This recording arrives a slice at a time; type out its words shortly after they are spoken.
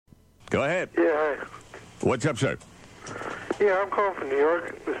Go ahead. Yeah, hi. What's up, sir? Yeah, I'm calling from New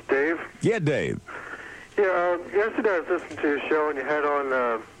York. This is Dave. Yeah, Dave. Yeah, yesterday I was listening to your show and you had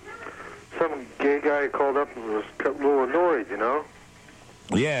on some gay guy called up and was a little annoyed, you know?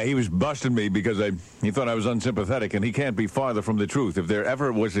 Yeah, he was busting me because he thought I was unsympathetic, and he can't be farther from the truth. If there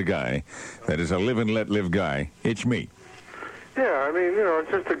ever was a guy that is a live and let live guy, it's me. Yeah, I mean, you know,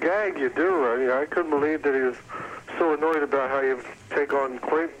 it's just a gag you do. I mean, I couldn't believe that he was so annoyed about how you take on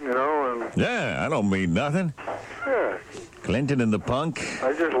Clinton, you know, and... Yeah, I don't mean nothing. Yeah. Clinton and the punk.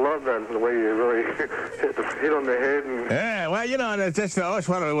 I just love that, the way you really hit on the head and... Yeah, well, you know, that's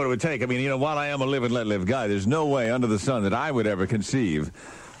what it would take. I mean, you know, while I am a live and let live guy, there's no way under the sun that I would ever conceive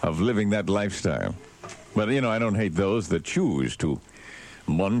of living that lifestyle. But, you know, I don't hate those that choose to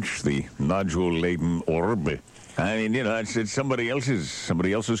munch the nodule-laden orb. I mean, you know, it's somebody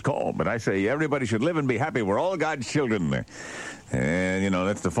else's call. But I say everybody should live and be happy. We're all God's children. And, you know,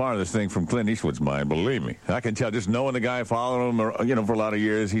 that's the farthest thing from Clint Eastwood's mind, believe me. I can tell just knowing the guy, following him, you know, for a lot of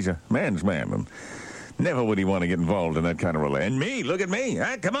years, he's a man's man. And never would he want to get involved in that kind of relation. And me, look at me.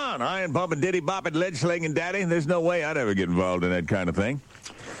 Come on, iron pumping, diddy bopping, ledge slinging daddy. There's no way I'd ever get involved in that kind of thing.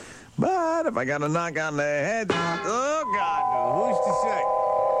 But if I got a knock on the head, oh, God, who's to say?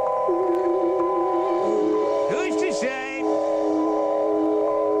 Who's to say?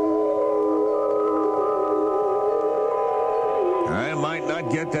 I might not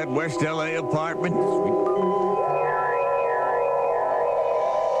get that West L.A. apartment.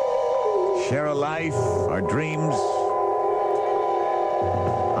 Share a life, our dreams.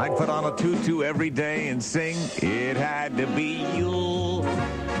 I'd put on a tutu every day and sing, it had to be you.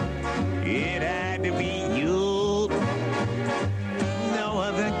 It had to be you. No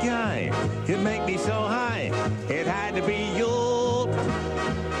other guy could make me so high. It had to be you.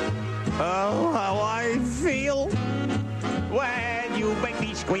 Oh, how I feel when you make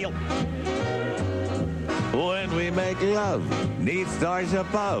me squeal. When we make love, neath stars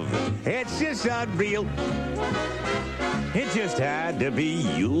above, it's just unreal. It just had to be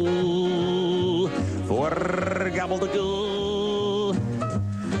you for gobbledygoo.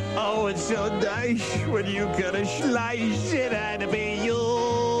 Oh, it's so nice when you cut a slice. It had to be you.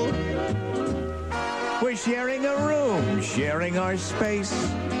 We're sharing a room, sharing our space,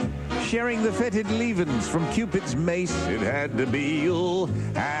 sharing the fetid leavings from Cupid's mace. It had to be you,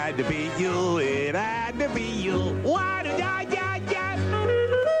 had to be you, it had to be you. What?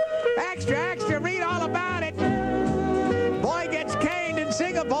 Extra, extra, read all about it. Boy gets caned in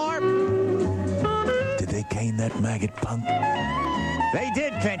Singapore. Did they cane that maggot punk? They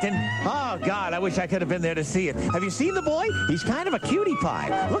did, Clinton. Oh, God, I wish I could have been there to see it. Have you seen the boy? He's kind of a cutie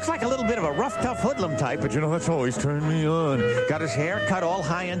pie. Looks like a little bit of a rough, tough hoodlum type, but you know, that's always turned me on. Got his hair cut all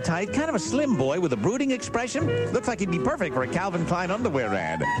high and tight. Kind of a slim boy with a brooding expression. Looks like he'd be perfect for a Calvin Klein underwear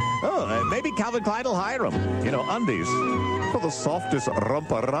ad. Oh, maybe Calvin Klein will hire him. You know, undies. For the softest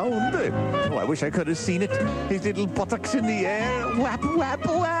rump around. Oh, I wish I could have seen it. His little buttocks in the air. Whap, whap,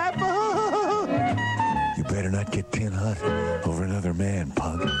 whap. You better not get pin hot over another man,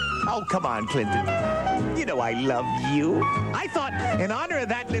 punk. Oh, come on, Clinton. You know I love you. I thought, in honor of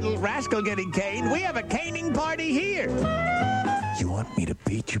that little rascal getting caned, we have a caning party here. You want me to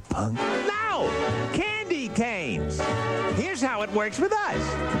beat you, punk? No! Candy canes. Here's how it works with us.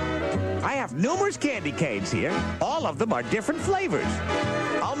 I have numerous candy canes here. All of them are different flavors.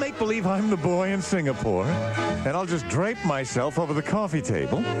 I'll make believe I'm the boy in Singapore, and I'll just drape myself over the coffee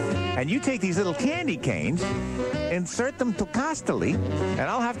table, and you take these little candy canes, insert them tocastally, and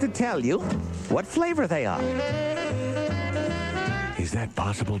I'll have to tell you what flavor they are. Is that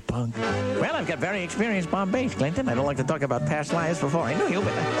possible, punk? Well, I've got very experienced Bombays, Clinton. I don't like to talk about past lives before I knew you,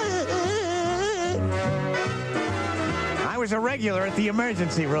 but... I was a regular at the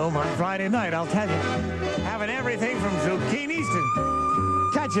emergency room on Friday night, I'll tell you. Having everything from zucchinis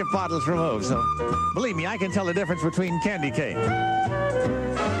to ketchup bottles removed, so believe me, I can tell the difference between candy cane.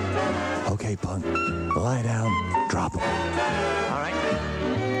 Okay, punk. Lie down. Drop them. All right.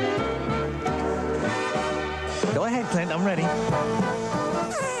 Go ahead, Clint. I'm ready.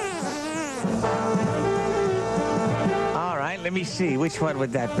 All right, let me see. Which one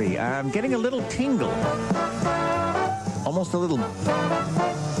would that be? I'm getting a little tingle. Almost a little...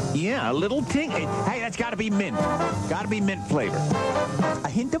 Yeah, a little tingle. Hey, that's got to be mint. Got to be mint flavor. A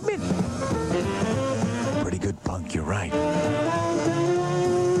hint of mint. Pretty good, punk. You're right.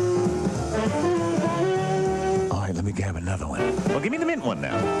 All right, let me grab another one. Well, give me the mint one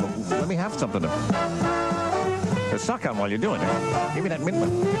now. Let me have something to suck on while you're doing it. Give me that mint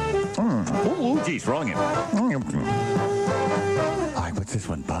one. Ooh, geez, wrong end. All right, what's this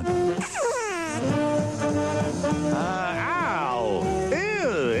one, punk? Ow!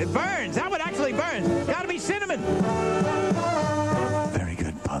 Ew, it burns.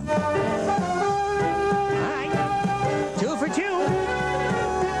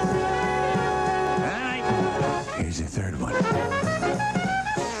 Here's the third one.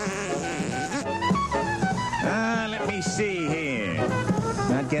 Let me see here.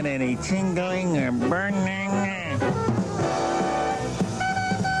 Not get any tingling or burning.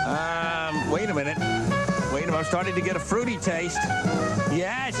 Wait a minute. I'm starting to get a fruity taste.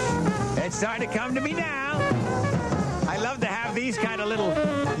 Yes, it's starting to come to me now. I love to have these kind of little...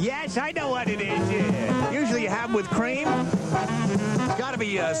 Yes, I know what it is. Yeah. Usually you have them with cream. It's got to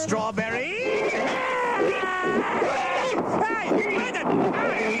be strawberry. Hey, wait a minute.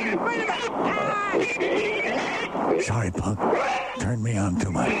 Sorry, punk. Turned me on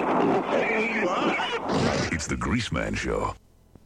too much. It's the Greaseman Show.